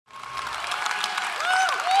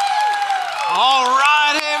All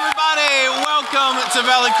right, hey everybody, welcome to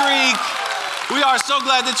Valley Creek. We are so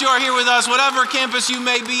glad that you are here with us, whatever campus you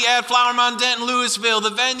may be at, Flower Mound, Denton, Louisville, the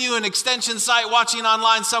venue and extension site, watching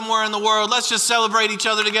online somewhere in the world. Let's just celebrate each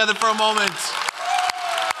other together for a moment.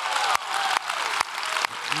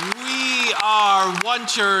 We are one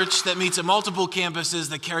church that meets at multiple campuses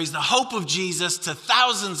that carries the hope of Jesus to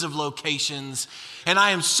thousands of locations. And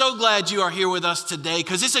I am so glad you are here with us today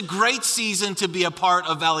because it's a great season to be a part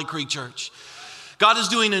of Valley Creek Church. God is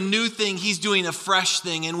doing a new thing. He's doing a fresh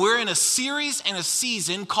thing. And we're in a series and a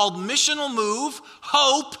season called Missional Move,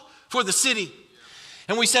 Hope for the City.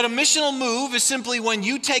 And we said a missional move is simply when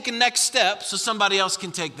you take a next step so somebody else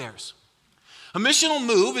can take theirs. A missional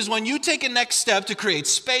move is when you take a next step to create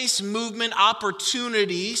space, movement,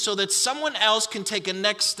 opportunity so that someone else can take a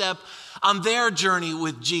next step on their journey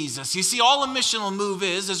with Jesus. You see, all a missional move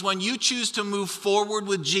is when you choose to move forward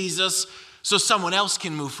with Jesus so someone else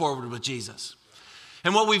can move forward with Jesus.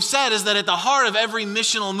 And what we've said is that at the heart of every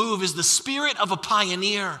missional move is the spirit of a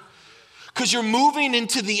pioneer. Because you're moving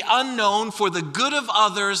into the unknown for the good of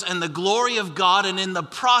others and the glory of God, and in the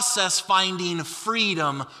process finding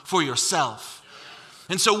freedom for yourself.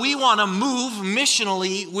 And so we want to move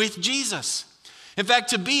missionally with Jesus. In fact,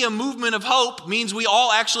 to be a movement of hope means we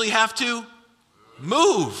all actually have to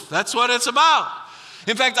move. That's what it's about.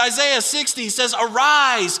 In fact, Isaiah 60 says,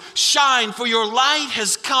 "Arise, shine, for your light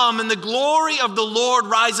has come, and the glory of the Lord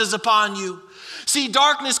rises upon you. See,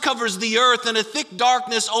 darkness covers the earth and a thick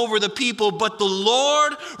darkness over the people, but the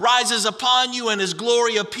Lord rises upon you and his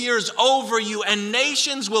glory appears over you, and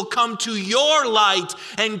nations will come to your light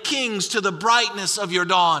and kings to the brightness of your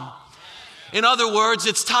dawn." In other words,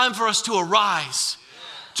 it's time for us to arise,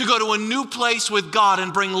 to go to a new place with God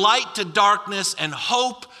and bring light to darkness and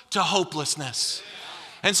hope to hopelessness.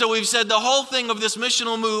 And so we've said the whole thing of this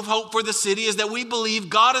missional move, Hope for the City, is that we believe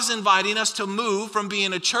God is inviting us to move from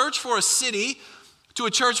being a church for a city to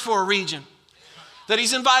a church for a region. That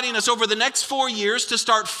he's inviting us over the next 4 years to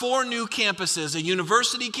start 4 new campuses: a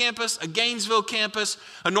university campus, a Gainesville campus,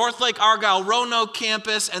 a North Lake Argyle Roanoke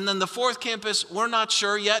campus, and then the 4th campus, we're not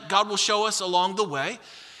sure yet. God will show us along the way.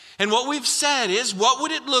 And what we've said is, what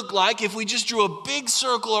would it look like if we just drew a big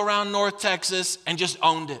circle around North Texas and just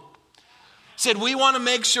owned it? Said we want to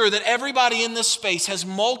make sure that everybody in this space has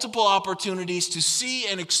multiple opportunities to see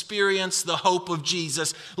and experience the hope of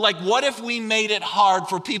Jesus. Like, what if we made it hard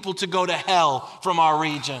for people to go to hell from our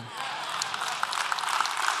region?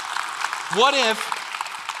 What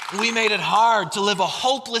if we made it hard to live a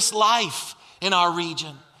hopeless life in our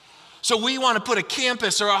region? So we want to put a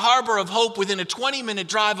campus or a harbor of hope within a 20-minute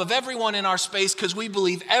drive of everyone in our space, because we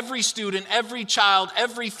believe every student, every child,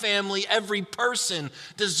 every family, every person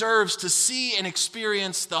deserves to see and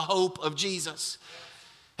experience the hope of Jesus.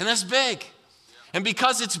 And that's big. And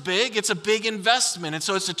because it's big, it's a big investment. And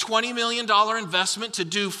so it's a $20 million investment to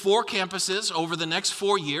do 4 campuses over the next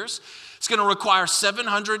 4 years. It's going to require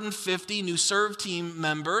 750 new serve team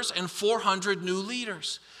members and 400 new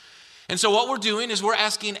leaders. And so what we're doing is we're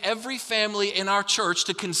asking every family in our church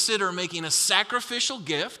to consider making a sacrificial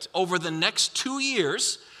gift over the next 2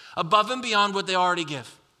 years above and beyond what they already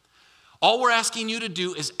give. All we're asking you to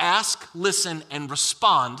do is ask, listen, and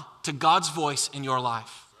respond to God's voice in your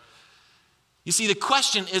life. You see, the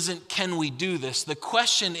question isn't, can we do this? The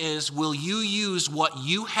question is, will you use what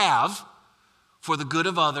you have for the good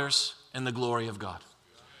of others and the glory of God?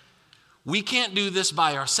 We can't do this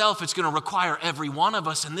by ourselves. It's going to require every one of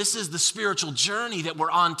us. And this is the spiritual journey that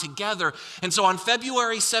we're on together. And so on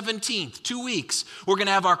February 17th, 2 weeks, we're going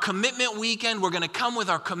to have our commitment weekend. We're going to come with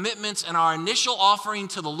our commitments and our initial offering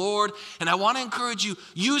to the Lord. And I want to encourage you,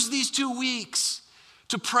 use these 2 weeks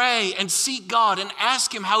to pray and seek God and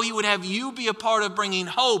ask him how he would have you be a part of bringing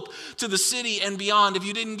hope to the city and beyond. If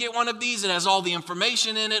you didn't get one of these, it has all the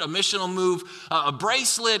information in it, a missional move, a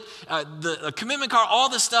bracelet, a commitment card, all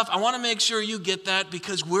this stuff. I want to make sure you get that,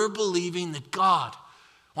 because we're believing that God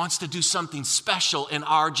wants to do something special in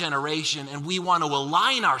our generation, and we want to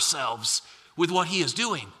align ourselves with what he is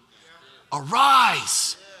doing.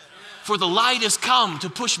 Arise, for the light has come to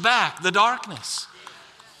push back the darkness.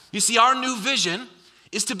 You see, our new vision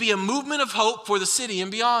is to be a movement of hope for the city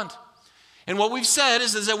and beyond. And what we've said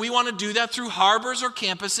is that we want to do that through harbors or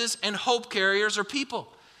campuses and hope carriers or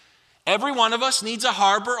people. Every one of us needs a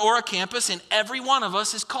harbor or a campus, and every one of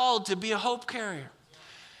us is called to be a hope carrier.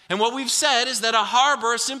 And what we've said is that a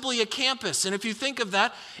harbor is simply a campus. And if you think of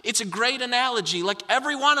that, it's a great analogy. Like,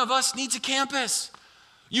 every one of us needs a campus.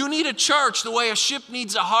 You need a church the way a ship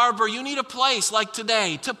needs a harbor. You need a place like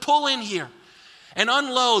today to pull in here. and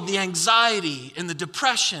unload the anxiety and the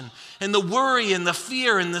depression and the worry and the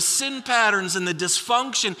fear and the sin patterns and the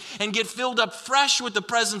dysfunction and get filled up fresh with the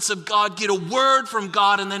presence of God, get a word from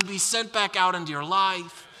God, and then be sent back out into your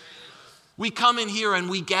life. We come in here and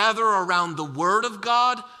we gather around the Word of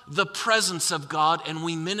God, the presence of God, and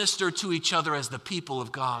we minister to each other as the people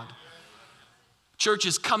of God.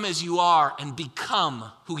 Churches, come as you are and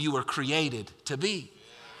become who you were created to be.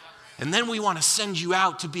 And then we want to send you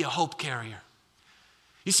out to be a hope carrier.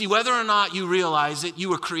 You see, whether or not you realize it, you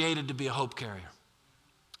were created to be a hope carrier.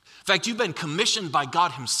 In fact, you've been commissioned by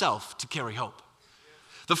God himself to carry hope.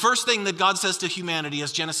 The first thing that God says to humanity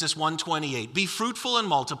is Genesis 1:28, be fruitful and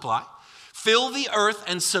multiply, fill the earth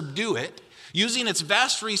and subdue it, using its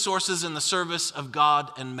vast resources in the service of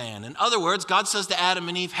God and man. In other words, God says to Adam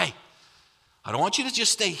and Eve, hey, I don't want you to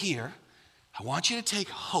just stay here. I want you to take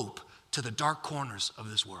hope to the dark corners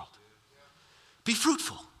of this world. Be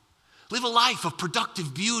fruitful. Live a life of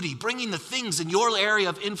productive beauty, bringing the things in your area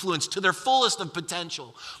of influence to their fullest of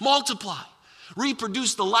potential. Multiply.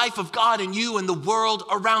 Reproduce the life of God in you and the world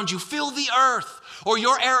around you. Fill the earth or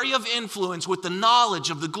your area of influence with the knowledge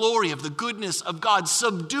of the glory of the goodness of God.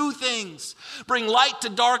 Subdue things. Bring light to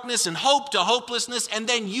darkness and hope to hopelessness, and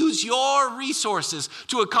then use your resources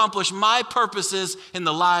to accomplish my purposes in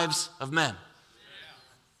the lives of men.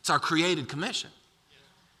 It's our created commission.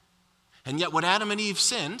 And yet when Adam and Eve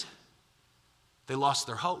sinned, they lost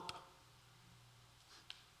their hope.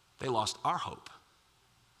 They lost our hope.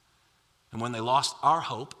 And when they lost our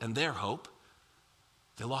hope and their hope,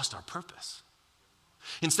 they lost our purpose.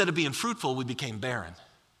 Instead of being fruitful, we became barren.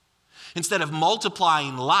 Instead of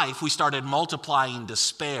multiplying life, we started multiplying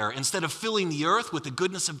despair. Instead of filling the earth with the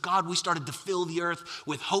goodness of God, we started to fill the earth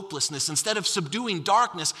with hopelessness. Instead of subduing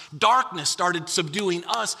darkness, darkness started subduing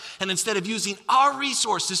us. And instead of using our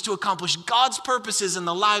resources to accomplish God's purposes in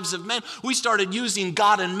the lives of men, we started using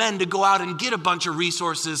God and men to go out and get a bunch of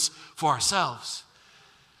resources for ourselves.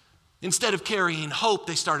 Instead of carrying hope,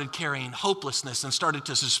 they started carrying hopelessness and started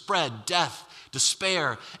to spread death,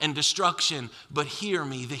 despair, and destruction. But hear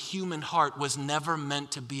me, the human heart was never meant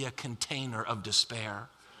to be a container of despair.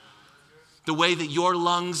 The way that your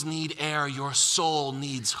lungs need air, your soul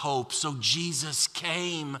needs hope. So Jesus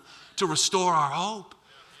came to restore our hope.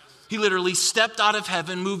 He literally stepped out of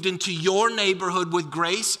heaven, moved into your neighborhood with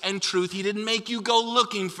grace and truth. He didn't make you go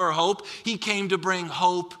looking for hope. He came to bring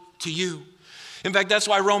hope to you. In fact, that's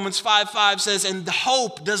why Romans 5:5 says, and the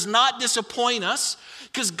hope does not disappoint us,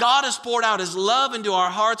 because God has poured out his love into our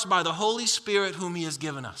hearts by the Holy Spirit whom he has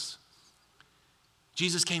given us.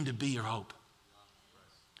 Jesus came to be your hope.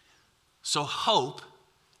 So hope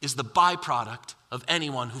is the byproduct of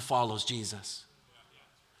anyone who follows Jesus.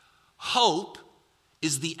 Hope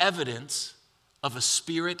is the evidence of a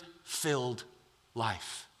spirit-filled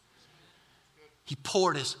life. He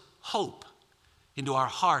poured his hope into our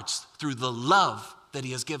hearts through the love that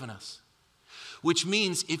he has given us. Which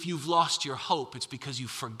means if you've lost your hope, it's because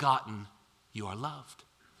you've forgotten you are loved.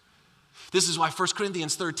 This is why 1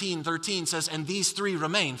 Corinthians 13:13 says, and these three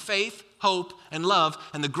remain, faith, hope, and love,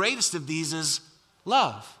 and the greatest of these is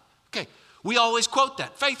love. Okay, we always quote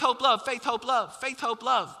that, faith, hope, love, faith, hope, love, faith, hope,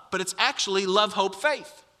 love. But it's actually love, hope,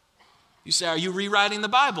 faith. You say, are you rewriting the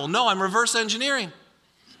Bible? No, I'm reverse engineering.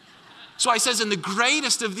 So he says, and the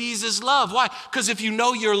greatest of these is love. Why? Because if you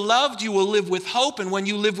know you're loved, you will live with hope. And when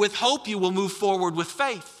you live with hope, you will move forward with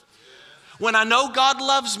faith. When I know God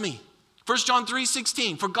loves me, 1 John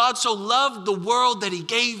 3:16, for God so loved the world that he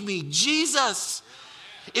gave me Jesus.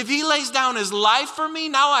 If he lays down his life for me,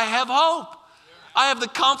 now I have hope. I have the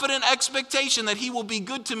confident expectation that he will be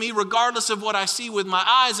good to me regardless of what I see with my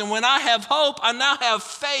eyes. And when I have hope, I now have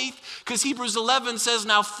faith, because Hebrews 11 says,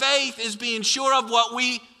 now faith is being sure of what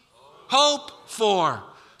we hope for,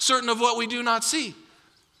 certain of what we do not see.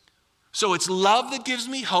 So it's love that gives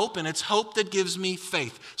me hope, and it's hope that gives me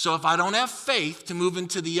faith. So if I don't have faith to move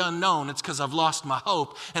into the unknown, it's because I've lost my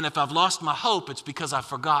hope. And if I've lost my hope, it's because I've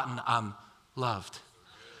forgotten I'm loved.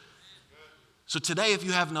 So today, if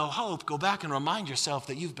you have no hope, go back and remind yourself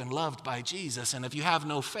that you've been loved by Jesus. And if you have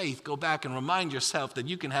no faith, go back and remind yourself that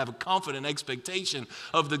you can have a confident expectation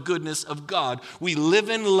of the goodness of God. We live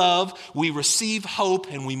in love, we receive hope,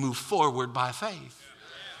 and we move forward by faith.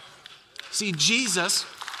 See, Jesus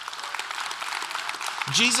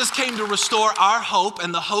came to restore our hope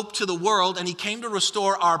and the hope to the world, and he came to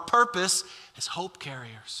restore our purpose as hope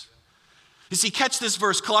carriers. You see, catch this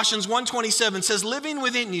verse. Colossians 1:27 says, living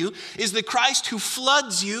within you is the Christ who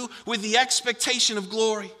floods you with the expectation of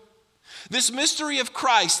glory. This mystery of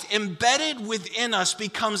Christ embedded within us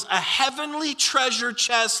becomes a heavenly treasure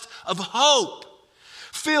chest of hope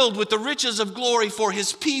filled with the riches of glory for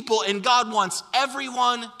his people, and God wants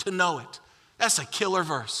everyone to know it. That's a killer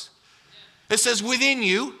verse. It says, within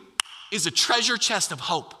you is a treasure chest of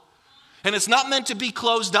hope. And it's not meant to be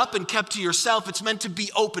closed up and kept to yourself. It's meant to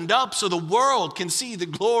be opened up so the world can see the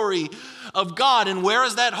glory of God. And where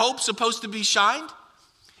is that hope supposed to be shined?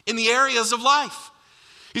 In the areas of life.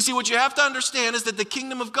 You see, what you have to understand is that the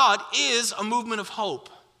kingdom of God is a movement of hope.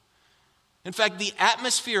 In fact, the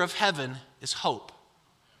atmosphere of heaven is hope.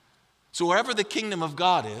 So wherever the kingdom of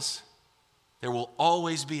God is, there will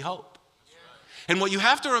always be hope. And what you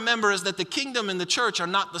have to remember is that the kingdom and the church are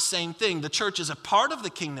not the same thing. The church is a part of the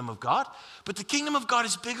kingdom of God, but the kingdom of God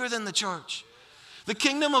is bigger than the church. The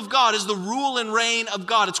kingdom of God is the rule and reign of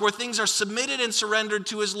God. It's where things are submitted and surrendered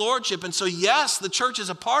to his lordship. And so, yes, the church is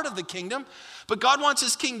a part of the kingdom, but God wants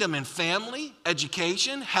his kingdom in family,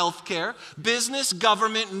 education, healthcare, business,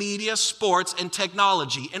 government, media, sports, and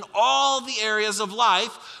technology, in all the areas of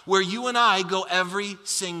life where you and I go every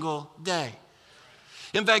single day.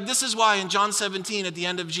 In fact, this is why in John 17, at the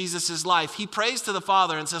end of Jesus' life, he prays to the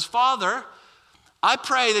Father and says, Father, I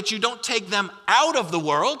pray that you don't take them out of the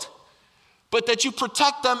world, but that you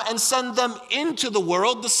protect them and send them into the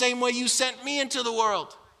world the same way you sent me into the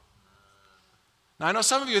world. Now, I know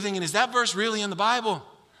some of you are thinking, is that verse really in the Bible?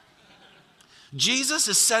 Jesus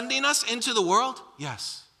is sending us into the world?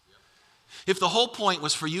 Yes. If the whole point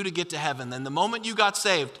was for you to get to heaven, then the moment you got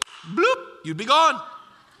saved, bloop, you'd be gone.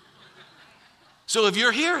 So if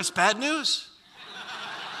you're here, it's bad news.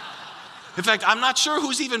 In fact, I'm not sure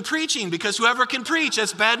who's even preaching, because whoever can preach,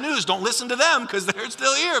 that's bad news. Don't listen to them because they're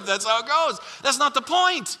still here if that's how it goes. That's not the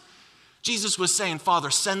point. Jesus was saying, Father,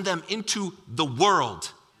 send them into the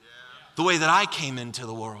world the way that I came into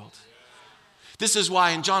the world. This is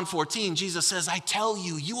why in John 14, Jesus says, I tell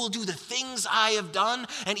you, you will do the things I have done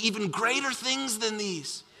and even greater things than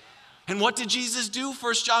these. And what did Jesus do?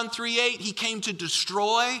 1 John 3:8, he came to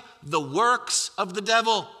destroy the works of the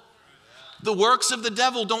devil. The works of the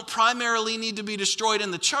devil don't primarily need to be destroyed in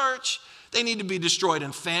the church. They need to be destroyed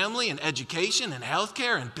in family and education and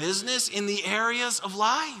healthcare and business, in the areas of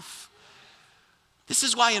life. This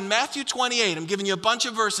is why in Matthew 28, I'm giving you a bunch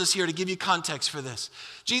of verses here to give you context for this.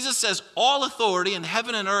 Jesus says, all authority in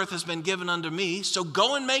heaven and earth has been given unto me, so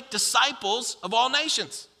go and make disciples of all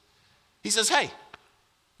nations. He says, hey,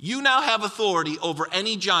 you now have authority over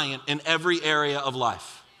any giant in every area of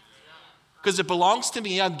life. Because it belongs to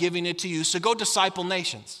me, I'm giving it to you, so go disciple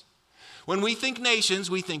nations. When we think nations,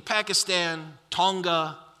 we think Pakistan,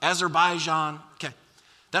 Tonga, Azerbaijan. Okay,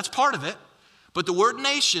 that's part of it. But the word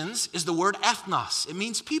nations is the word ethnos. It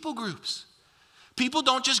means people groups. People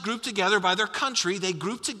don't just group together by their country, they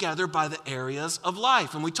group together by the areas of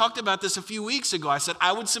life. And we talked about this a few weeks ago. I said,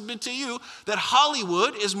 I would submit to you that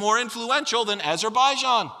Hollywood is more influential than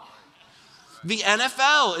Azerbaijan. The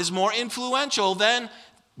NFL is more influential than,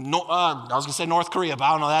 I was going to say North Korea, but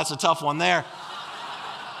I don't know, that's a tough one there.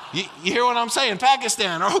 You hear what I'm saying?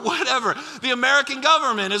 Pakistan or whatever. The American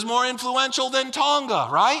government is more influential than Tonga,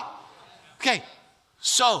 right? Okay,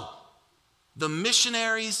 so the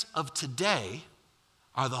missionaries of today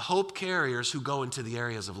are the hope carriers who go into the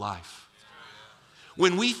areas of life.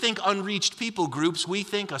 When we think unreached people groups, we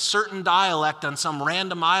think a certain dialect on some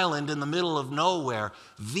random island in the middle of nowhere.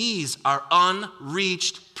 These are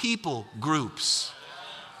unreached people groups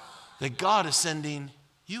that God is sending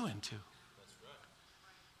you into.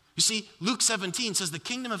 You see, Luke 17 says the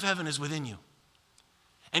kingdom of heaven is within you.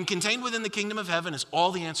 And contained within the kingdom of heaven is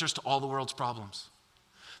all the answers to all the world's problems.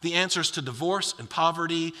 The answers to divorce and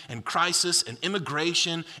poverty and crisis and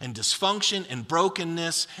immigration and dysfunction and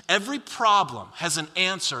brokenness. Every problem has an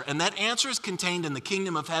answer, and that answer is contained in the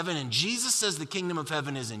kingdom of heaven, and Jesus says the kingdom of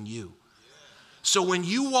heaven is in you. So when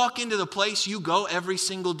you walk into the place you go every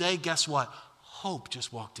single day, guess what? Hope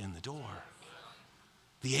just walked in the door.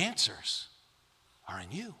 The answers are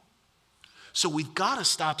in you. So we've got to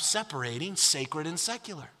stop separating sacred and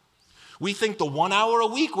secular. We think the 1 hour a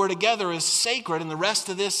week we're together is sacred and the rest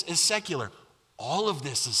of this is secular. All of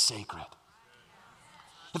this is sacred.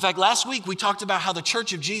 In fact, last week we talked about how the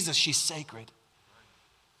church of Jesus, she's sacred.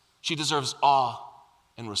 She deserves awe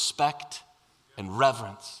and respect and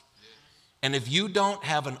reverence. And if you don't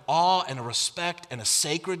have an awe and a respect and a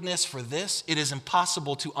sacredness for this, it is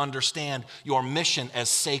impossible to understand your mission as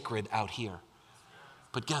sacred out here.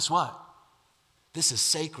 But guess what? This is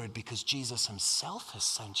sacred because Jesus himself has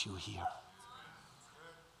sent you here.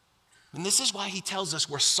 And this is why he tells us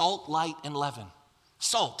we're salt, light, and leaven.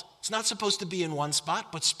 Salt, it's not supposed to be in one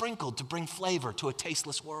spot, but sprinkled to bring flavor to a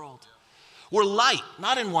tasteless world. We're light,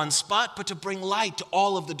 not in one spot, but to bring light to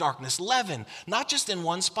all of the darkness. Leaven, not just in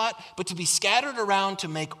one spot, but to be scattered around to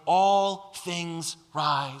make all things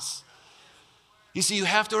rise. You see, you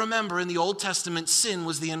have to remember in the Old Testament, sin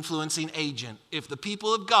was the influencing agent. If the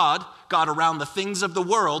people of God got around the things of the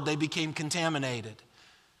world, they became contaminated.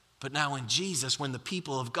 But now in Jesus, when the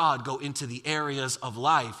people of God go into the areas of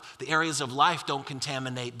life don't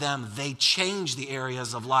contaminate them. They change the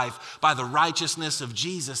areas of life by the righteousness of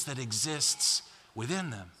Jesus that exists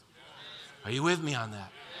within them. Are you with me on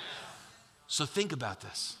that? So think about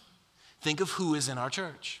this. Think of who is in our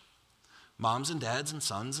church. Moms and dads and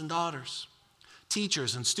sons and daughters.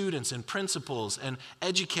 Teachers and students and principals and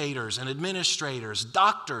educators and administrators,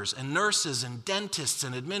 doctors and nurses and dentists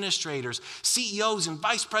and administrators, CEOs and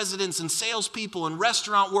vice presidents and salespeople and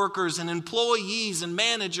restaurant workers and employees and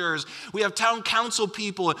managers. We have town council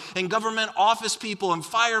people and government office people and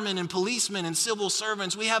firemen and policemen and civil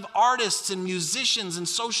servants. We have artists and musicians and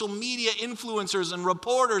social media influencers and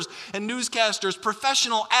reporters and newscasters,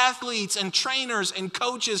 professional athletes and trainers and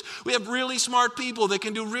coaches. We have really smart people that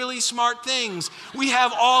can do really smart things. We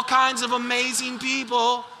have all kinds of amazing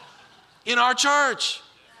people in our church.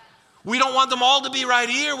 We don't want them all to be right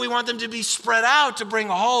here. We want them to be spread out to bring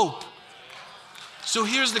hope. So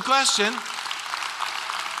here's the question.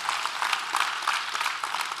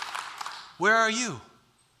 Where are you?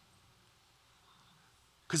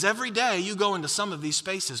 Because every day you go into some of these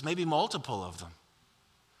spaces, maybe multiple of them.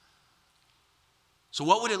 So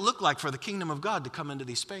what would it look like for the kingdom of God to come into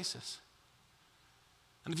these spaces?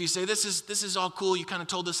 And if you say, this is all cool, you kind of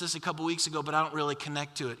told us this a couple weeks ago, but I don't really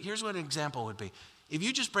connect to it. Here's what an example would be. If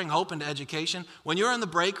you just bring hope into education, when you're in the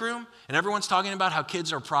break room and everyone's talking about how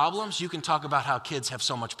kids are problems, you can talk about how kids have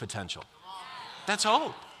so much potential. That's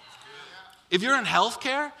hope. If you're in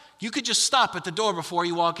healthcare, you could just stop at the door before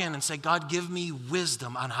you walk in and say, God, give me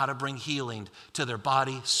wisdom on how to bring healing to their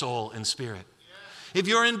body, soul, and spirit. If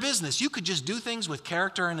you're in business, you could just do things with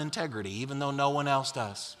character and integrity, even though no one else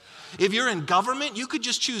does. If you're in government, you could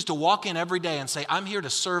just choose to walk in every day and say, I'm here to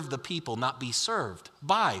serve the people, not be served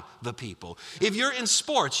by the people. If you're in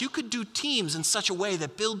sports, you could do teams in such a way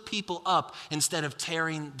that build people up instead of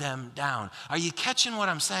tearing them down. Are you catching what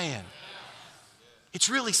I'm saying? It's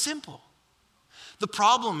really simple. The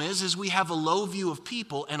problem is we have a low view of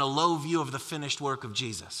people and a low view of the finished work of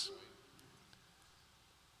Jesus.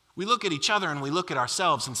 We look at each other and we look at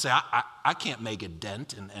ourselves and say, I can't make a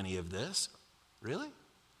dent in any of this. Really?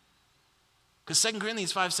 Because 2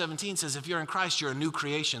 Corinthians 5:17 says, if you're in Christ, you're a new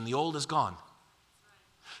creation. The old is gone.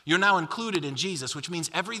 You're now included in Jesus, which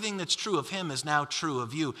means everything that's true of him is now true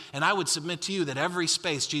of you. And I would submit to you that every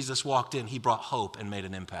space Jesus walked in, he brought hope and made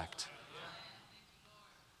an impact.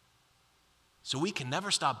 So we can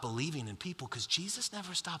never stop believing in people because Jesus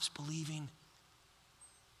never stops believing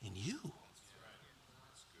in you.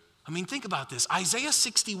 I mean, think about this. Isaiah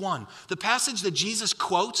 61, the passage that Jesus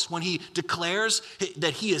quotes when he declares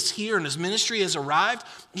that he is here and his ministry has arrived,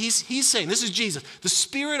 he's saying, this is Jesus, the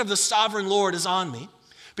Spirit of the sovereign Lord is on me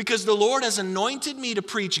because the Lord has anointed me to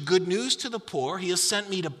preach good news to the poor. He has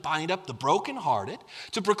sent me to bind up the brokenhearted,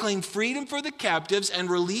 to proclaim freedom for the captives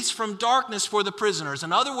and release from darkness for the prisoners.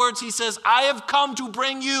 In other words, he says, I have come to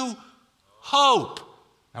bring you hope.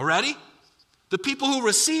 Now ready? The people who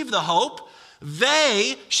receive the hope,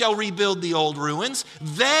 they shall rebuild the old ruins.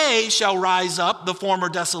 They shall rise up the former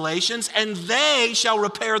desolations, and they shall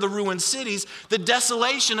repair the ruined cities, the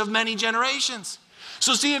desolation of many generations.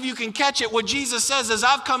 So see if you can catch it. What Jesus says is,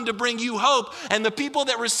 I've come to bring you hope, and the people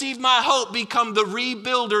that receive my hope become the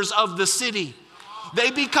rebuilders of the city.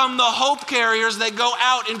 They become the hope carriers that go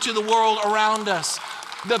out into the world around us.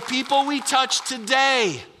 The people we touch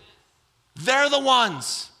today, they're the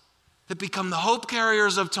ones that become the hope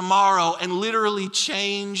carriers of tomorrow and literally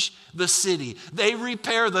change the city. They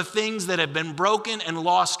repair the things that have been broken and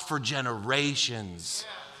lost for generations,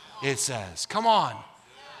 it says. Come on.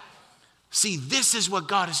 See, this is what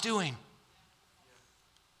God is doing.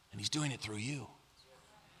 And he's doing it through you.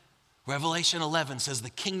 Revelation 11 says the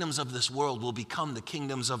kingdoms of this world will become the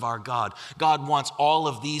kingdoms of our God. God wants all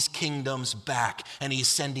of these kingdoms back, and he's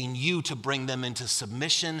sending you to bring them into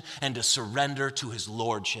submission and to surrender to his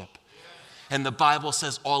lordship. And the Bible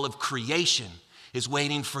says all of creation is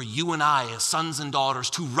waiting for you and I as sons and daughters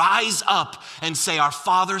to rise up and say our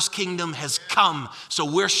Father's kingdom has come. So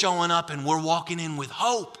we're showing up and we're walking in with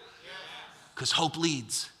hope because hope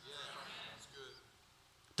leads.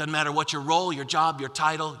 Doesn't matter what your role, your job, your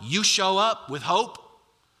title, you show up with hope,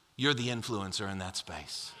 you're the influencer in that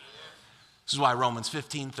space. This is why Romans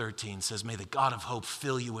 15:13 says, may the God of hope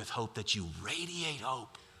fill you with hope that you radiate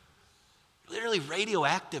hope. Literally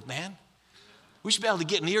radioactive, man. We should be able to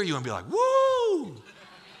get near you and be like, woo! woo.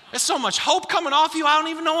 There's so much hope coming off you, I don't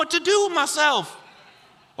even know what to do with myself.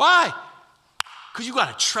 Why? Because you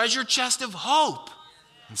got a treasure chest of hope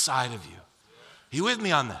inside of you. Are you with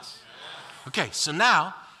me on this? Okay, so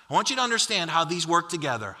now I want you to understand how these work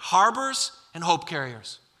together. Harbors and hope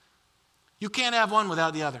carriers. You can't have one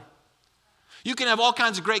without the other. You can have all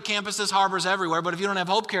kinds of great campuses, harbors everywhere, but if you don't have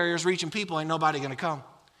hope carriers reaching people, ain't nobody going to come.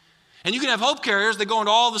 And you can have hope carriers that go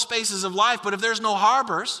into all the spaces of life, but if there's no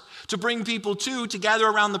harbors to bring people to gather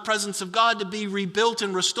around the presence of God, to be rebuilt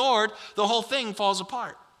and restored, the whole thing falls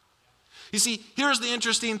apart. You see, here's the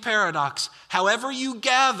interesting paradox. However you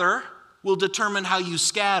gather will determine how you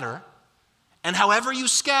scatter, and however you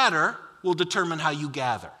scatter will determine how you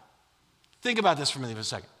gather. Think about this for me for a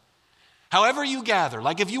second. However you gather,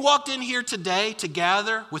 like if you walked in here today to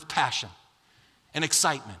gather with passion and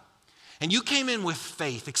excitement, and you came in with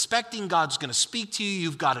faith, expecting God's going to speak to you,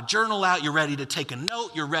 you've got a journal out, you're ready to take a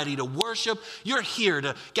note, you're ready to worship, you're here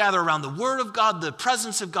to gather around the Word of God, the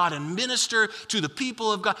presence of God, and minister to the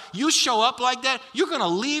people of God. You show up like that, you're going to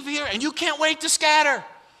leave here, and you can't wait to scatter,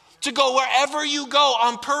 to go wherever you go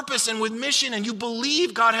on purpose and with mission, and you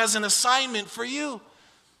believe God has an assignment for you.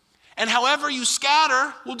 And however you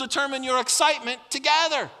scatter will determine your excitement to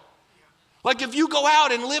gather. Like if you go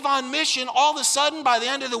out and live on mission, all of a sudden by the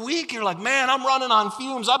end of the week, you're like, man, I'm running on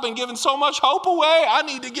fumes. I've been giving so much hope away. I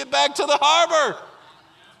need to get back to the harbor.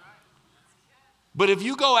 But if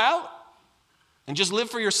you go out and just live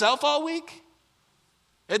for yourself all week,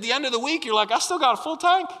 at the end of the week, you're like, I still got a full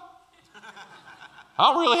tank.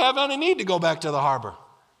 I don't really have any need to go back to the harbor.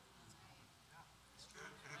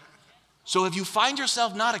 So if you find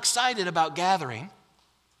yourself not excited about gathering,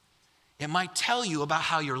 it might tell you about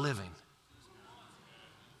how you're living.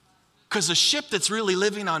 Because a ship that's really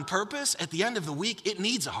living on purpose, at the end of the week, it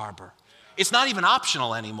needs a harbor. It's not even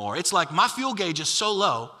optional anymore. It's like my fuel gauge is so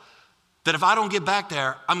low that if I don't get back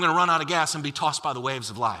there, I'm going to run out of gas and be tossed by the waves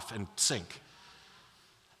of life and sink.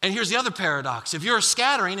 And here's the other paradox. If you're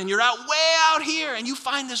scattering and you're way out here and you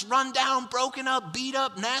find this run down, broken up, beat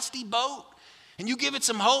up, nasty boat, and you give it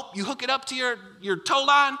some hope, you hook it up to your tow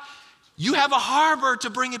line, you have a harbor to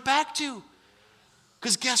bring it back to.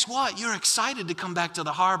 Because guess what? You're excited to come back to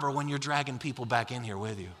the harbor when you're dragging people back in here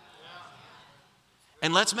with you.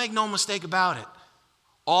 And let's make no mistake about it.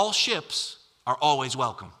 All ships are always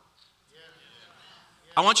welcome.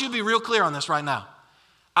 I want you to be real clear on this right now.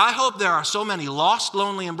 I hope there are so many lost,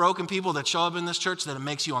 lonely, and broken people that show up in this church that it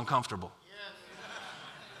makes you uncomfortable.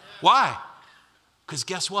 Why? Because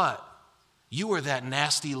guess what? You were that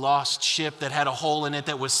nasty lost ship that had a hole in it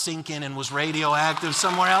that was sinking and was radioactive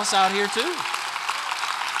somewhere else out here too.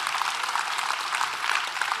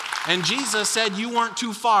 And Jesus said you weren't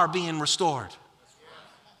too far being restored.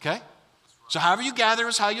 Okay? So however you gather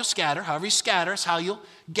is how you'll scatter. However you scatter is how you'll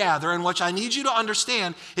gather. And what I need you to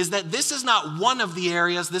understand is that this is not one of the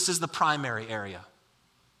areas, this is the primary area.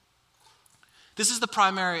 This is the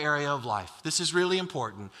primary area of life. This is really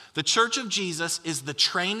important. The Church of Jesus is the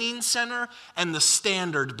training center and the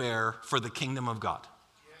standard bearer for the kingdom of God.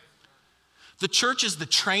 The church is the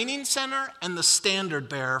training center and the standard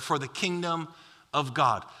bearer for the kingdom of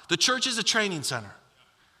God. The church is a training center.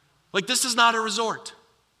 Like, this is not a resort.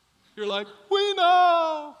 You're like, we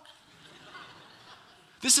know.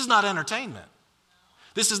 This is not entertainment.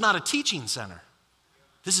 This is not a teaching center.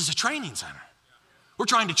 This is a training center. We're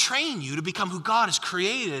trying to train you to become who God has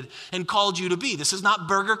created and called you to be. This is not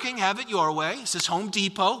Burger King, have it your way. This is Home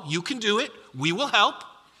Depot. You can do it. We will help.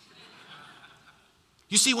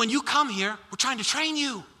 You see, when you come here, we're trying to train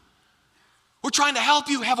you. We're trying to help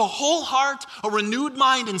you have a whole heart, a renewed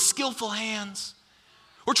mind, and skillful hands.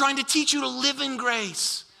 We're trying to teach you to live in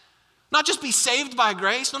grace. Not just be saved by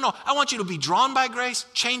grace. No. I want you to be drawn by grace,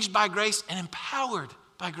 changed by grace, and empowered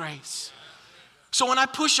by grace. So when I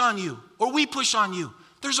push on you, or we push on you,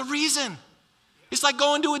 there's a reason. It's like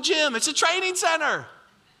going to a gym. It's a training center.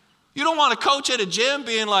 You don't want to coach at a gym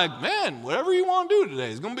being like, man, whatever you want to do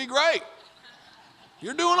today is going to be great.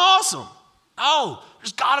 You're doing awesome. No,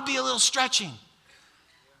 there's got to be a little stretching.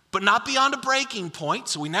 But not beyond a breaking point,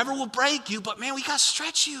 so we never will break you, but man, we got to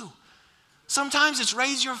stretch you. Sometimes it's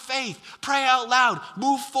raise your faith, pray out loud,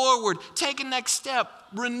 move forward, take a next step,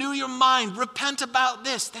 renew your mind, repent about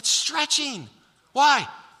this. That's stretching. Why?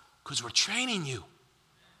 Because we're training you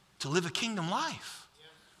to live a kingdom life.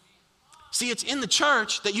 See, it's in the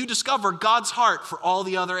church that you discover God's heart for all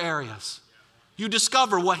the other areas. You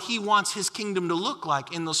discover what He wants His kingdom to look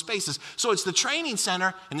like in those spaces. So it's the training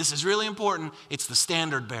center, and this is really important, it's the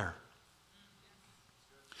standard bearer.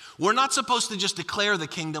 We're not supposed to just declare the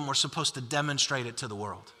kingdom, we're supposed to demonstrate it to the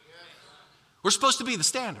world. We're supposed to be the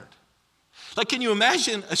standard. Like, can you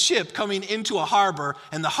imagine a ship coming into a harbor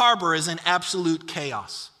and the harbor is in absolute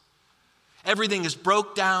chaos? Everything is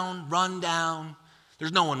broke down, run down.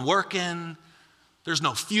 There's no one working. There's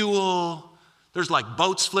no fuel. There's like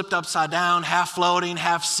boats flipped upside down, half floating,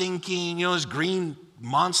 half sinking. You know, there's green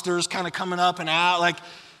monsters kind of coming up and out. Like,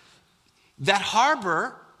 that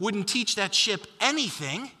harbor wouldn't teach that ship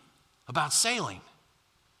anything about sailing.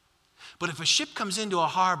 But if a ship comes into a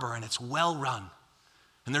harbor and it's well run,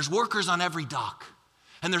 and there's workers on every dock,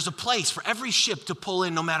 and there's a place for every ship to pull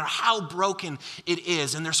in no matter how broken it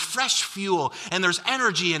is, and there's fresh fuel, and there's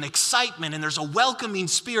energy and excitement, and there's a welcoming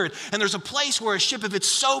spirit, and there's a place where a ship, if it's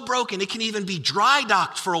so broken, it can even be dry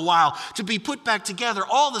docked for a while to be put back together,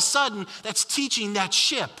 all of a sudden, that's teaching that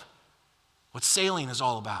ship what sailing is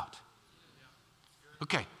all about.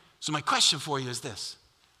 Okay, so my question for you is this.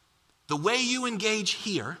 The way you engage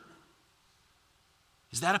here,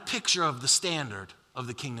 is that a picture of the standard of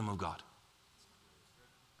the kingdom of God?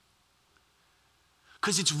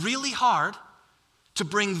 Because it's really hard to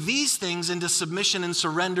bring these things into submission and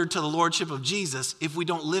surrender to the lordship of Jesus if we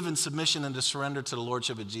don't live in submission and to surrender to the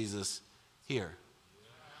lordship of Jesus here.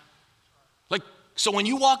 Like, so when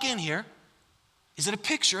you walk in here, is it a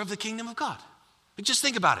picture of the kingdom of God? Like, just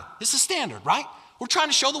think about it. It's a standard, right? We're trying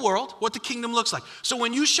to show the world what the kingdom looks like. So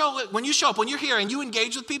when you show up, when you're here and you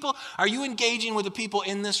engage with people, are you engaging with the people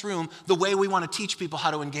in this room the way we want to teach people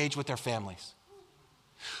how to engage with their families?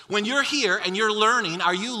 When you're here and you're learning,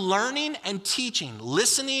 are you learning and teaching,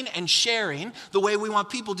 listening and sharing the way we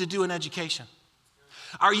want people to do in education?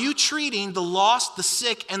 Are you treating the lost, the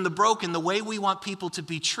sick, and the broken the way we want people to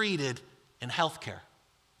be treated in healthcare?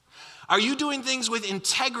 Are you doing things with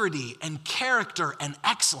integrity and character and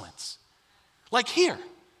excellence? Like here.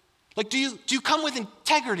 Like, do you come with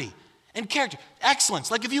integrity and character? Excellence.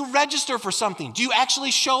 Like, if you register for something, do you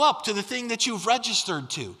actually show up to the thing that you've registered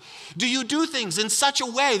to? Do you do things in such a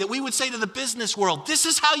way that we would say to the business world, this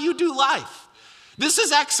is how you do life. This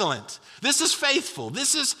is excellent. This is faithful.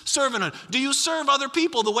 This is servanthood. Do you serve other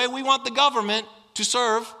people the way we want the government to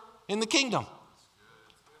serve in the kingdom?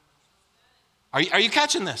 Are you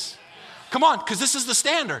catching this? Come on, because this is the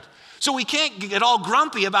standard. So we can't get all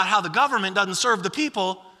grumpy about how the government doesn't serve the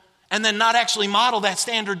people and then not actually model that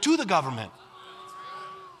standard to the government.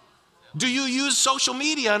 Do you use social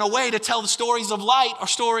media in a way to tell the stories of light or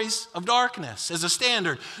stories of darkness as a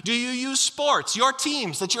standard? Do you use sports, your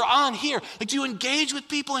teams that you're on here? Like, do you engage with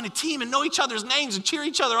people in a team and know each other's names and cheer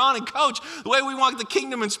each other on and coach the way we want the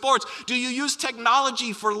kingdom in sports? Do you use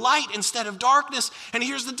technology for light instead of darkness? And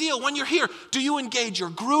here's the deal. When you're here, do you engage your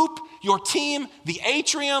group, your team, the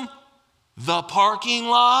atrium, the parking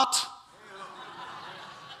lot?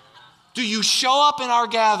 Do you show up in our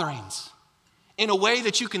gatherings in a way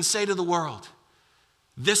that you can say to the world,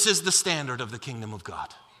 this is the standard of the kingdom of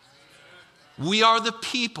God? We are the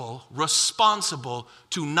people responsible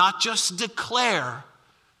to not just declare,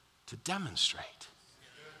 to demonstrate.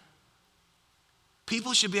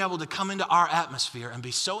 People should be able to come into our atmosphere and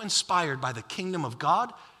be so inspired by the kingdom of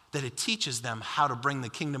God that it teaches them how to bring the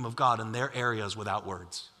kingdom of God in their areas without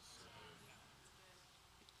words.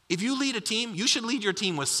 If you lead a team, you should lead your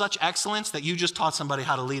team with such excellence that you just taught somebody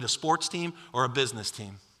how to lead a sports team or a business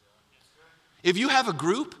team. If you have a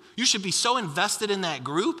group, you should be so invested in that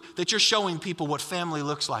group that you're showing people what family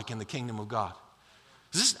looks like in the kingdom of God.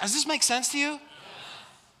 Does this make sense to you?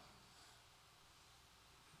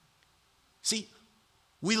 See,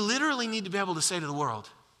 we literally need to be able to say to the world,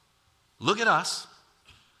 look at us,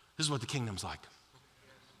 this is what the kingdom's like.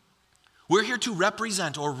 We're here to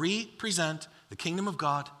represent or represent the kingdom of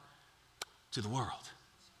God to the world.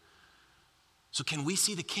 So can we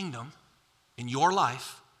see the kingdom in your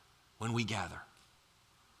life when we gather?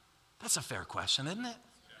 That's a fair question, isn't it?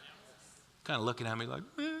 Kind of looking at me like,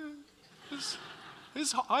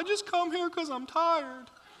 I just come here because I'm tired.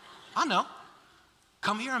 I know.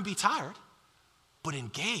 Come here and be tired, but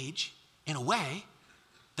engage in a way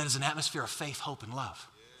that is an atmosphere of faith, hope, and love.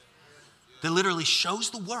 That literally shows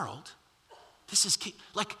the world this is key.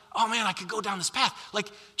 Like, oh man, I could go down this path. Like,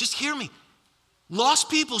 just hear me. Lost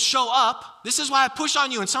people show up. This is why I push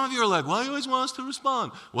on you. And some of you are like, why do you always want us to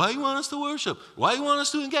respond? Why do you want us to worship? Why do you want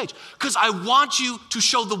us to engage? Because I want you to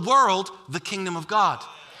show the world the kingdom of God.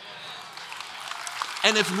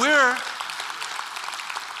 And if we're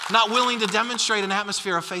not willing to demonstrate an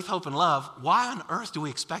atmosphere of faith, hope, and love, why on earth do we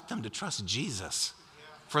expect them to trust Jesus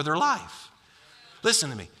for their life? Listen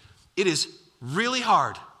to me. It is really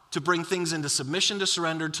hard to bring things into submission, to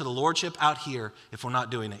surrender to the lordship out here if we're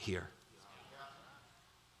not doing it here.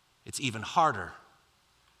 It's even harder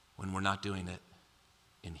when we're not doing it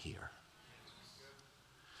in here.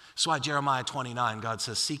 That's why Jeremiah 29, God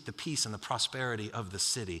says, seek the peace and the prosperity of the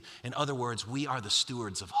city. In other words, we are the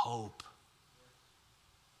stewards of hope.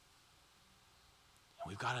 And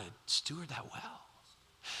we've got to steward that well.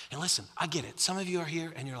 And listen, I get it. Some of you are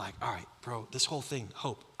here and you're like, all right, bro, this whole thing,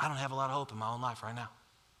 hope. I don't have a lot of hope in my own life right now.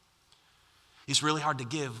 It's really hard to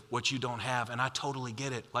give what you don't have, and I totally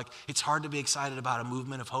get it. Like, it's hard to be excited about a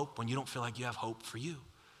movement of hope when you don't feel like you have hope for you.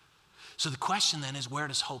 So the question then is, where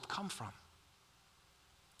does hope come from?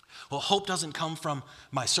 Well, hope doesn't come from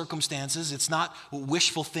my circumstances. It's not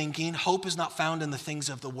wishful thinking. Hope is not found in the things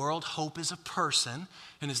of the world. Hope is a person,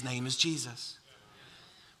 and his name is Jesus.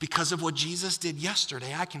 Because of what Jesus did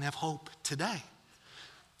yesterday, I can have hope today.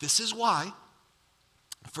 This is why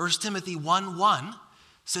 1 Timothy 1:1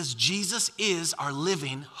 says Jesus is our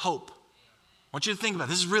living hope. I want you to think about it.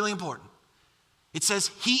 This is really important. It says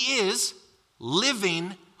he is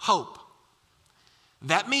living hope.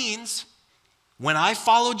 That means when I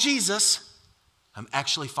follow Jesus, I'm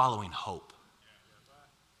actually following hope.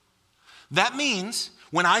 That means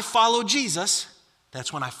when I follow Jesus,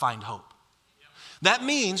 that's when I find hope. That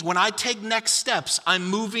means when I take next steps, I'm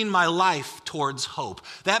moving my life towards hope.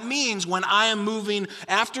 That means when I am moving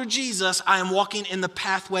after Jesus, I am walking in the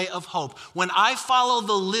pathway of hope. When I follow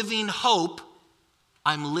the living hope,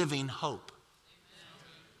 I'm living hope.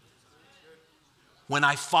 When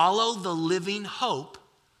I follow the living hope,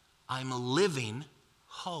 I'm living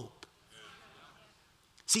hope.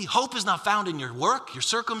 See, hope is not found in your work, your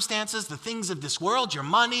circumstances, the things of this world, your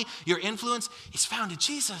money, your influence. It's found in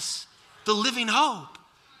Jesus, the living hope.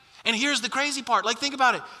 And here's the crazy part. Like, think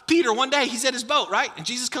about it. Peter, one day, he's at his boat, right? And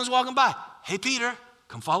Jesus comes walking by. Hey, Peter,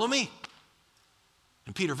 come follow me.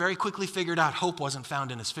 And Peter very quickly figured out hope wasn't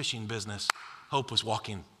found in his fishing business. Hope was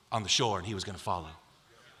walking on the shore, and he was going to follow.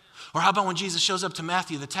 Or how about when Jesus shows up to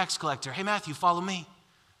Matthew, the tax collector? Hey, Matthew, follow me.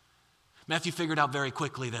 Matthew figured out very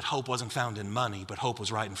quickly that hope wasn't found in money, but hope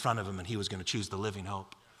was right in front of him, and he was going to choose the living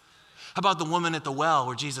hope. How about the woman at the well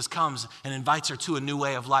where Jesus comes and invites her to a new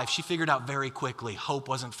way of life? She figured out very quickly hope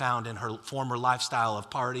wasn't found in her former lifestyle of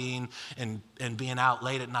partying and being out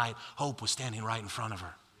late at night. Hope was standing right in front of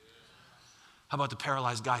her. How about the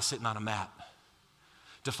paralyzed guy sitting on a mat,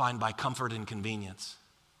 defined by comfort and convenience?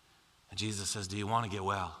 And Jesus says, do you want to get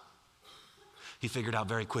well? He figured out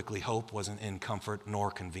very quickly hope wasn't in comfort nor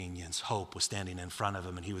convenience. Hope was standing in front of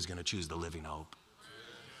him, and he was going to choose the living hope.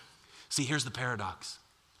 See, here's the paradox.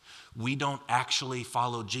 We don't actually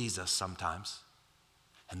follow Jesus sometimes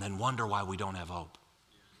and then wonder why we don't have hope.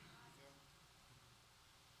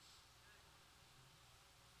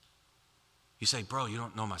 You say, bro, you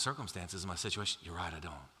don't know my circumstances and my situation. You're right, I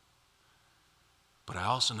don't. But I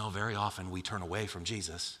also know very often we turn away from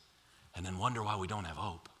Jesus and then wonder why we don't have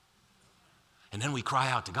hope. And then we cry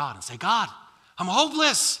out to God and say, God, I'm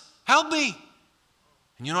hopeless. Help me.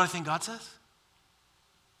 And you know what I think God says?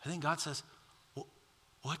 I think God says, well,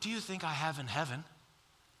 what do you think I have in heaven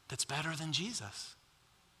that's better than Jesus?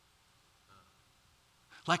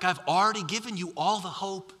 Like, I've already given you all the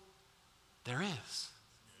hope there is.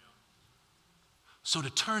 So to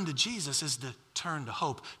turn to Jesus is to turn to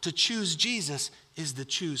hope. To choose Jesus is to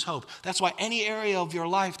choose hope. That's why any area of your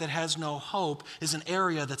life that has no hope is an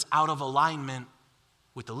area that's out of alignment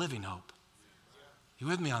with the living hope. You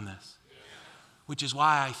with me on this? Which is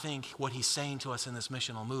why I think what he's saying to us in this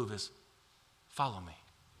missional move is, follow me.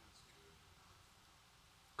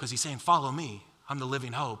 Because he's saying, follow me. I'm the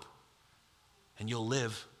living hope. And you'll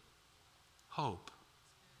live hope.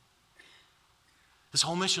 This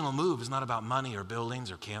whole missional move is not about money or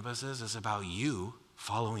buildings or campuses. It's about you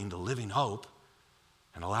following the living hope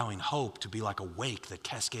and allowing hope to be like a wake that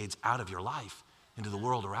cascades out of your life into the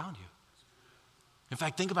world around you. In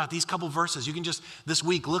fact, think about these couple verses. You can just this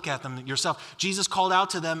week look at them yourself. Jesus called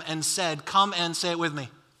out to them and said, come and say it with me.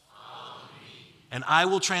 And I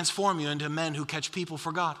will transform you into men who catch people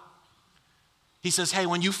for God. He says, hey,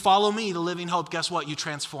 when you follow me, the living hope, guess what? You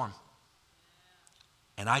transform.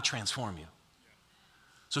 And I transform you.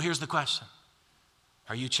 So here's the question.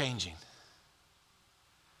 Are you changing?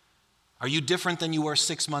 Are you different than you were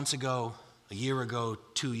 6 months ago, a year ago,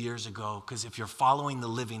 2 years ago? Because if you're following the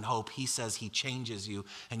living hope, he says he changes you.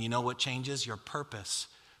 And you know what changes? Your purpose.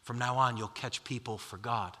 From now on, you'll catch people for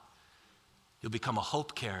God. You'll become a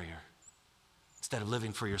hope carrier instead of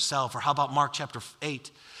living for yourself. Or how about Mark chapter 8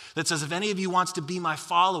 that says, if any of you wants to be my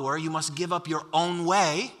follower, you must give up your own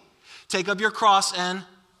way, take up your cross and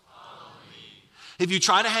if you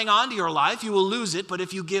try to hang on to your life, you will lose it. But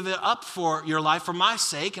if you give it up for your life for my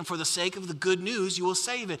sake and for the sake of the good news, you will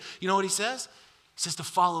save it. You know what he says? He says to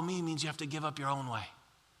follow me means you have to give up your own way.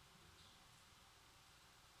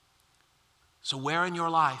 So where in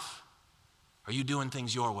your life are Are you doing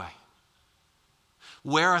things your way?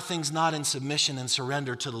 Where are things not in submission and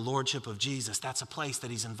surrender to the lordship of Jesus? That's a place that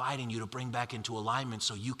he's inviting you to bring back into alignment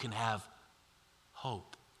so you can have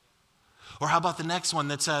hope. Or how about the next one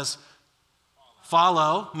that says,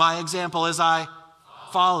 follow my example as I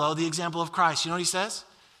follow the example of Christ. You know what he says?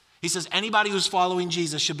 He says anybody who's following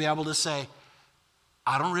Jesus should be able to say,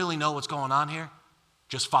 I don't really know what's going on here.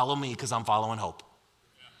 Just follow me because I'm following hope.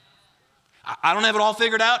 I don't have it all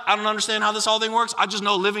figured out. I don't understand how this whole thing works. I just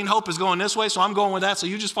know Living Hope is going this way, so I'm going with that. So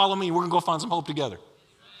you just follow me. We're going to go find some hope together.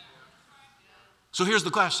 So here's the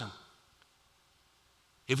question.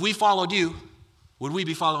 If we followed you, would we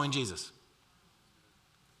be following Jesus?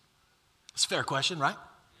 It's a fair question, right?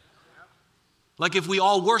 Like if we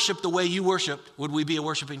all worship the way you worship, would we be a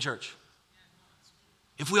worshiping church?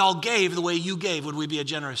 If we all gave the way you gave, would we be a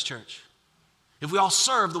generous church? If we all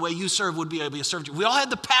serve the way you serve, would we be a servant church? If we all had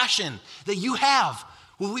the passion that you have,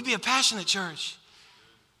 would we be a passionate church?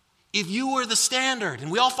 If you were the standard and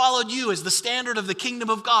we all followed you as the standard of the kingdom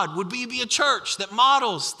of God, would we be a church that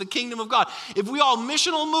models the kingdom of God? If we all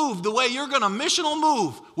missional moved the way you're going to missional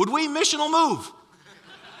move, would we missional move?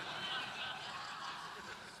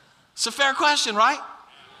 It's a fair question, right?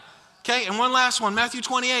 Okay, and one last one, Matthew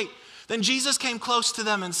 28. Then Jesus came close to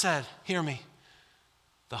them and said, hear me.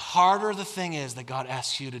 The harder the thing is that God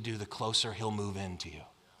asks you to do, the closer he'll move into you.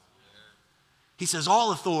 He says,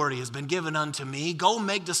 all authority has been given unto me. Go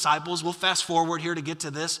make disciples. We'll fast forward here to get to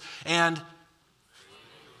this. And,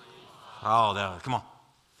 come on.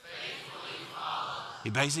 He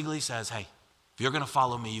basically says, hey, if you're going to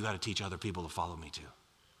follow me, you got to teach other people to follow me too.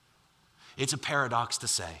 It's a paradox to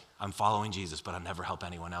say, I'm following Jesus, but I never help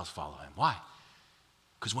anyone else follow him. Why?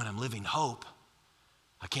 Because when I'm living hope,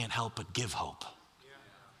 I can't help but give hope.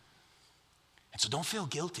 And so don't feel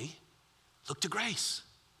guilty. Look to grace.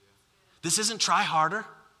 This isn't try harder,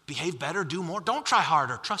 behave better, do more. Don't try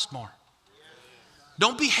harder, trust more.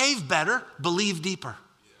 Don't behave better, believe deeper.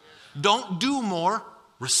 Don't do more,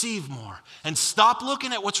 receive more. And stop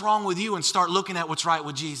looking at what's wrong with you and start looking at what's right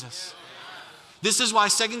with Jesus. This is why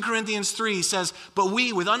 2 Corinthians 3 says, but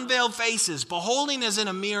we with unveiled faces, beholding as in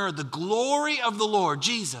a mirror the glory of the Lord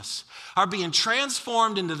Jesus, are being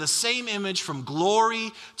transformed into the same image from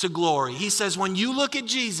glory to glory. He says when you look at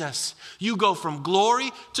Jesus, you go from glory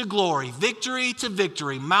to glory, victory to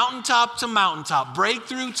victory, mountaintop to mountaintop,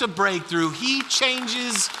 breakthrough to breakthrough. He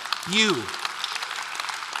changes you.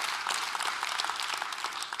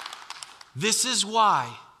 This is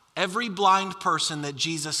why every blind person that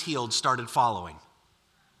Jesus healed started following.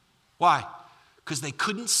 Why? Because they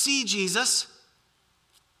couldn't see Jesus,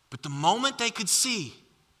 but the moment they could see,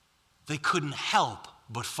 they couldn't help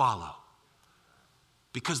but follow.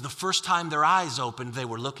 Because the first time their eyes opened, they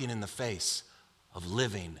were looking in the face of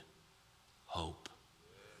living hope.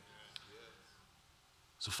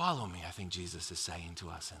 So follow me, I think Jesus is saying to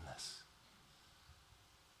us in this.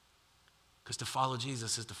 Because to follow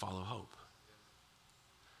Jesus is to follow hope.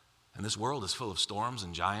 And this world is full of storms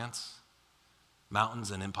and giants, mountains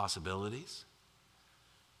and impossibilities.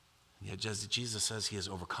 And yet Jesus says he has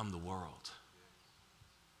overcome the world.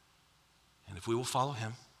 And if we will follow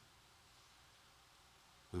him,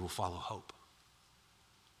 we will follow hope.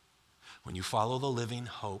 When you follow the living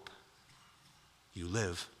hope, you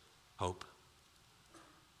live hope.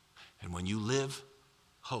 And when you live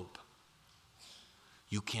hope,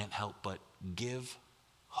 you can't help but give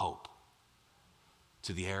hope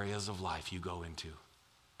to the areas of life you go into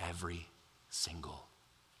every single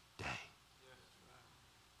day.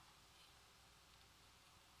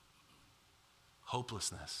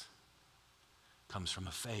 Hopelessness comes from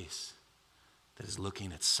a face that is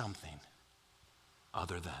looking at something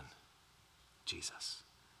other than Jesus.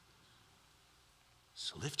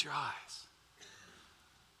 So lift your eyes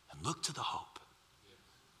and look to the hope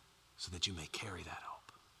so that you may carry that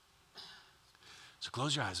hope. So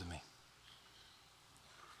close your eyes with me.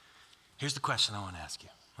 Here's the question I want to ask you.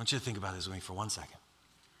 I want you to think about this with me for 1 second.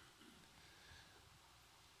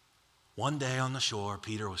 One day on the shore,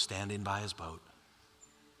 Peter was standing by his boat,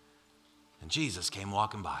 and Jesus came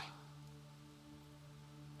walking by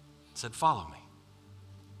and said, follow me.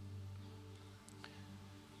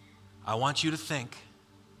 I want you to think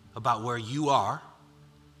about where you are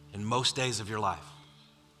in most days of your life.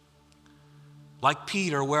 Like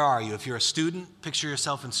Peter, where are you? If you're a student, picture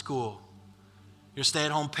yourself in school. You're a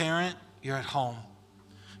stay-at-home parent, you're at home.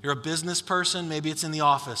 You're a business person, maybe it's in the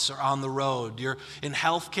office or on the road. You're in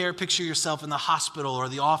healthcare, picture yourself in the hospital or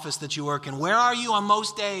the office that you work in. Where are you on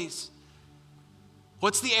most days?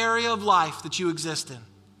 What's the area of life that you exist in?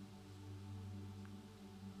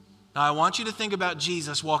 Now, I want you to think about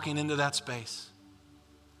Jesus walking into that space.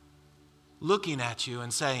 looking at you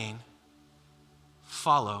and saying,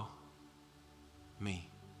 follow me.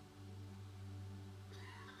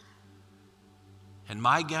 And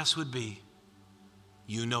my guess would be,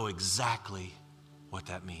 you know exactly what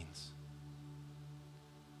that means.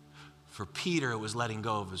 For Peter, it was letting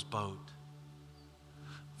go of his boat.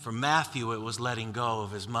 For Matthew, it was letting go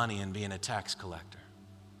of his money and being a tax collector.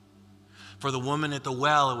 For the woman at the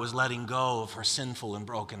well, it was letting go of her sinful and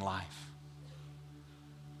broken life.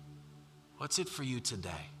 What's it for you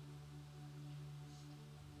today?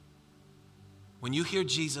 When you hear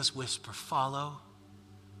Jesus whisper, follow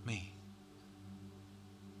me,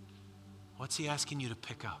 what's he asking you to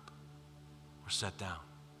pick up or set down?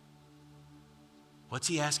 What's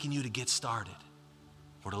he asking you to get started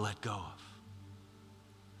or to let go of?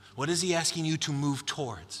 What is he asking you to move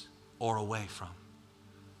towards or away from?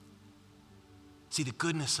 See, the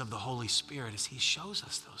goodness of the Holy Spirit is he shows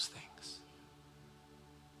us those things.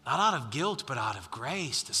 Not out of guilt, but out of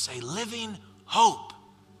grace, to say living hope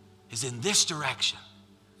is in this direction,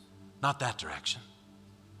 not that direction.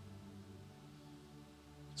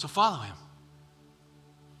 So follow him.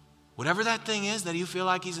 Whatever that thing is that you feel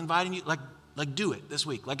like he's inviting you, like do it this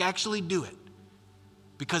week. Like actually do it.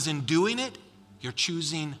 Because in doing it, you're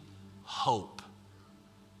choosing hope.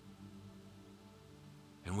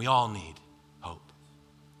 And we all need hope.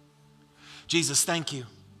 Jesus, thank you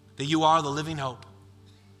that you are the living hope.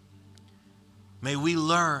 May we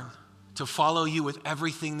learn to follow you with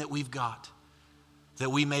everything that we've got, that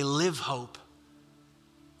we may live hope,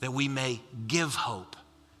 that we may give hope,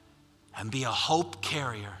 and be a hope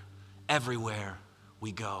carrier everywhere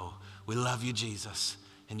we go. We love you, Jesus.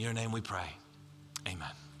 In your name we pray. Amen.